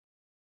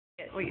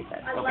what you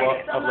said. I've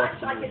left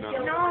you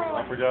nothing. No.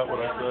 I forgot what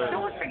I said.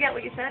 Don't forget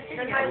what you said.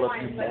 I love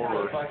you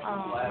more.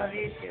 Oh, I love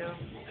you too.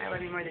 I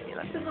love you more than you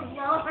love me. Because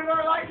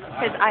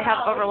Because I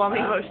have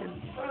overwhelming emotions,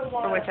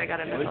 for which I got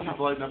a At least mental she's health.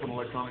 lighting up an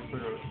electronic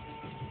cigarette.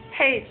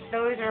 Hey,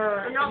 those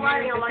are I'm not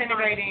lighting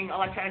disintegrating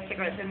electronic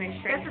cigarettes in these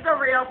This strings. is a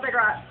real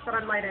cigarette that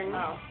I'm lighting.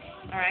 Oh,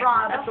 alright.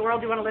 Rob. That's the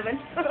world you want to live in?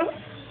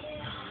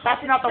 That's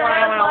not the Can one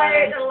I want to live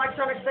light in. an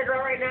electronic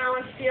cigarette right now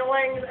and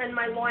feelings in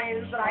my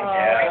loins that I Oh,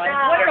 feel right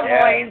now. what are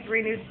Yeah. loins,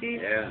 renewed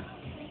Steve? Yeah.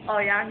 Oh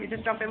yeah, you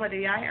just jump in with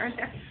a yeah here and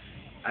there.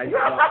 I And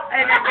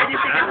you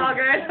think it's all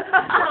good?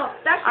 No,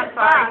 that's I'm just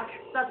sorry. back.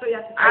 That's what you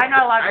have to say. I'm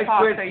not allowed to I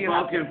talk, quit so you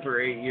have to. smoking for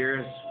 8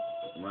 years,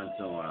 once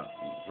in a while.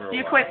 For a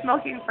You while. quit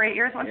smoking for 8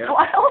 years once in a Yep.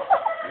 while?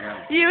 Yeah.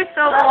 You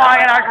still belong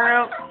in our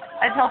group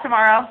until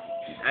tomorrow.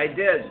 I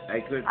did. I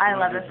quit I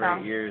love smoking this for song.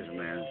 8 years,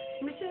 man.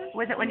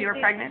 Was it when you were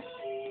pregnant?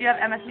 Do you have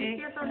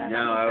MSG?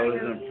 No, I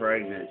wasn't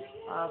pregnant.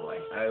 Oh boy.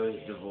 I was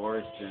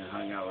divorced and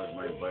hung out with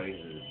my buddies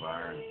at the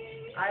bar.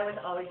 I was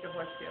always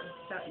divorced too.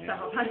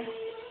 Several times.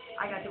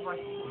 I got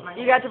divorced.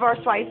 You got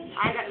divorced twice.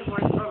 I got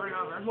divorced over and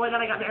over. More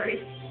than I got married.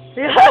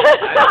 Yeah.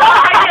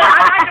 I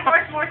got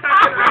divorced more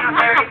times than I got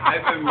married.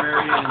 I've been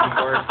married and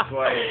divorced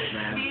twice,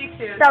 man. Me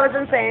too. That was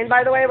insane,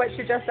 by the way, what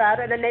she just said,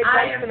 and it made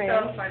I sense am to me.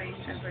 so funny.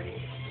 I'm pretty.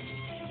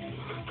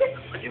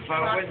 If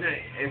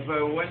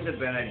I wouldn't have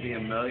been, I'd be a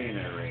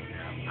millionaire right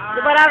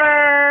now.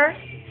 Whatever.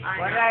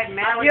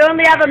 You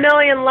only have $1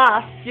 million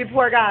left, you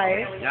poor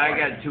guy. Now I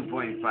got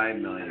 2.5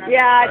 million.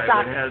 Yeah, it I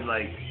sucks. would have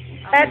like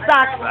It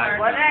sucks.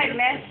 What did I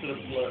miss?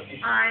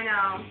 I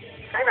know.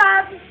 Hi,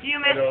 Rob. You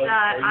missed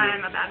that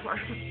I'm a bad whore.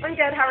 I'm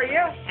good. How are you?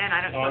 And I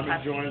don't I'm feel bad.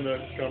 enjoying the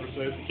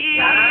conversation. He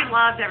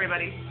loves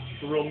everybody.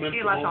 It's a real mental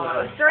He loves all of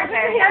us. George, put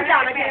your hands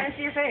down. I can't even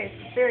see your face.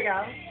 There we go.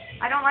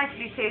 I don't like to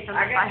be chased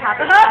unless I have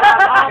to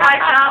have all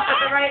myself at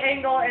the right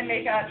angle and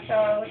makeup,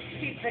 so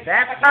keep the...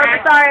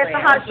 I'm sorry, it's a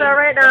hot show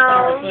right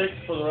now.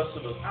 For the rest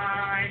of us.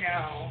 I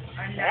know.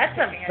 That's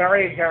a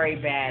very, very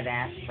bad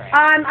ass track.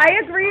 I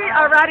agree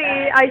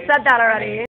already. I said that already.